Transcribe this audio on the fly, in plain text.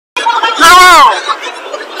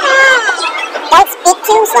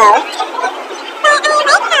too slow.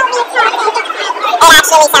 It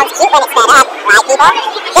actually sounds cute when it's sped up, right, people?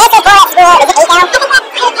 This is for at school. Is it 8 now?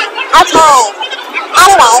 Okay.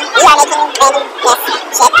 Anyway, we are making randomness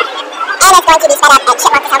shit. And it's going to be sped up, and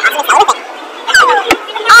chipmunk is how awesome it's horrific.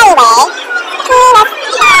 Anyway,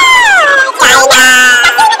 vagina.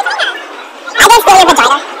 I can still hear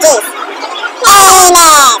vagina. Jeez.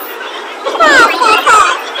 Anus.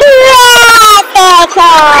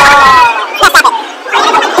 Testicle. Now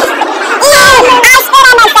stop it. Ew! I spit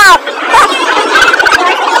on myself!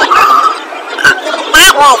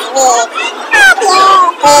 That was weird.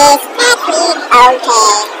 Please, catch me. Okay.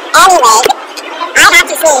 Anyway, I have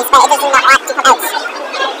to sneeze, but it does not want to come out.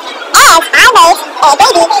 And I made a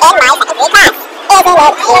baby in my second grade class. Isn't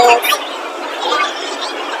it cute?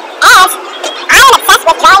 And I am obsessed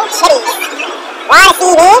with drawing chitties. Wanna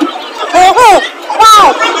see me? Whoa!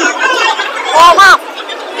 Where's that?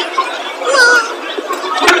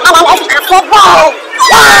 And then there's acid roll.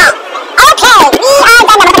 Yeah! Okay, we are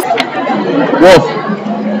done. Wolf.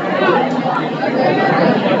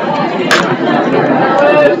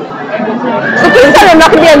 So things that are not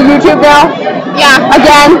going to be on YouTube now? Yeah.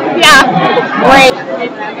 Again? Yeah. Great.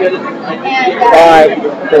 5,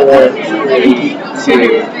 4, 3,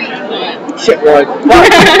 2. Shit, 1.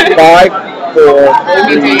 5, 4,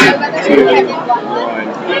 3, 2, 1.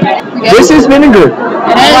 This is vinegar.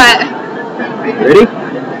 What? Ready?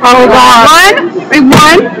 Oh god. 1, 2.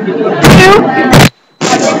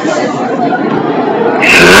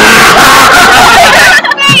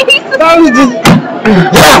 That was just...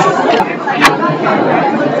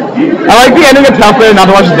 I like the ending of Tough and not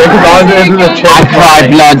to watch the dick because all it is a chick. I cried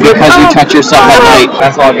blood because you touch yourself at night.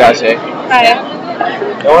 That's all I've got to say. Bye.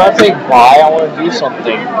 I want to say bye, I want to do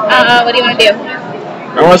something. What do you want to do?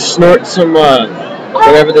 I want to snort some,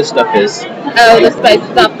 whatever this stuff is. Oh, the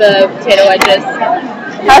spices off the potato wedges.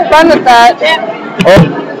 Have fun with that. Oh.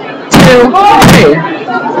 2, 3.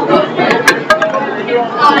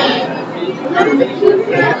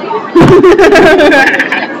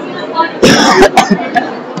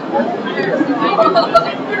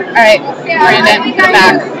 Alright, Brandon, come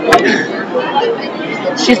back.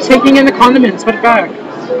 She's taking in the condiments, put it back.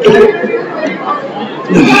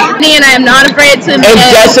 Me and I am not afraid to admit. And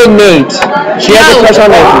decimate. She has a crush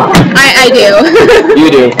on Nathan. I do. You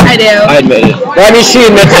do. I do. I admit it. Well, I mean, she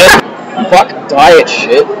admits it. Fuck diet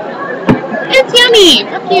shit. It's yummy.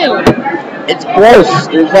 Fuck you. It's gross.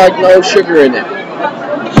 There's like no sugar in it.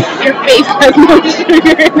 Your face has no sugar in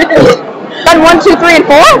it. Then 1, 2, 3, and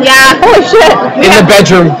 4? Yeah. Holy shit. In the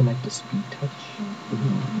bedroom. Like the sweet touch.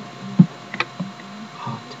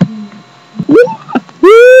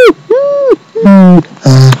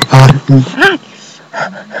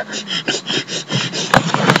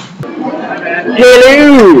 Hello!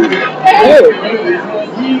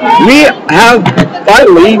 We have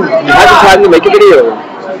finally had the time to make a video.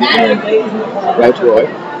 Right, Roy?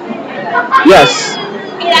 Yes.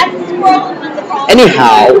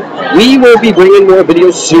 Anyhow, we will be bringing more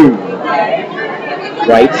videos soon.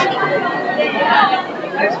 Right?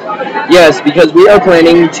 Yes, because we are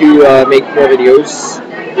planning to make more videos.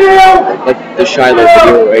 Like the Shiloh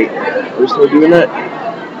video, right? We're still doing that?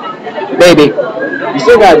 Maybe. We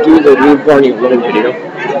still gotta do the new Barney Woman video.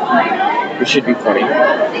 Which should be funny. We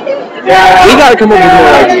gotta come up with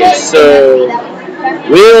more ideas, so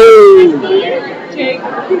we'll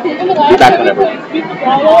be back whenever.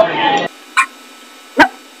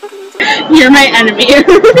 You're my enemy.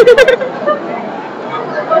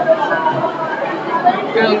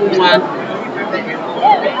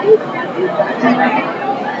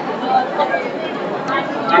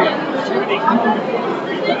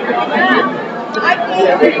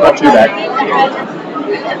 Not too bad.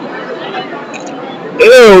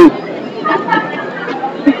 Ew!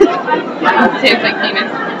 Tastes like penis.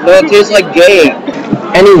 No, it tastes like gay.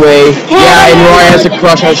 Anyway, yeah, and Roy has a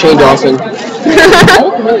crush on Shane Dawson.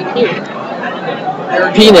 Really cute.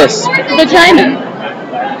 Penis. Vagina.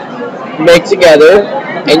 Make together,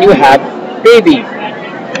 and you have baby.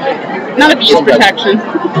 Not abuse protection.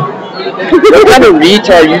 What kind of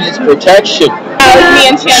retard uses protection? Me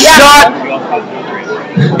and Chan. Shut!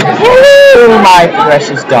 Hello, my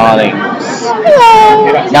precious darlings.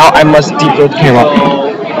 Hello. Now I must deep throat the camera.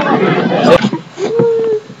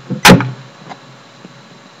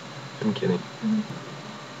 I'm kidding.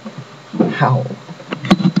 How?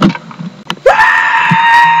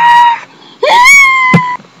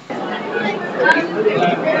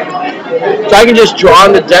 So I can just draw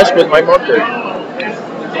on the desk with my marker.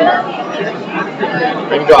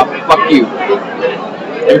 And draw, fuck you.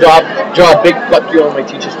 And draw a big fuck you on my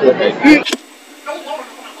teacher's forehead.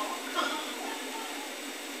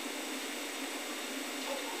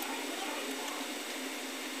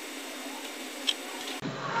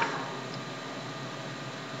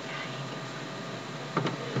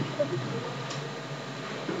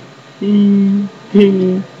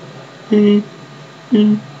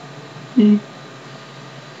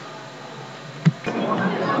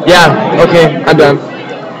 Yeah, okay, I'm done.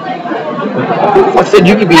 I said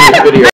you could be in this video.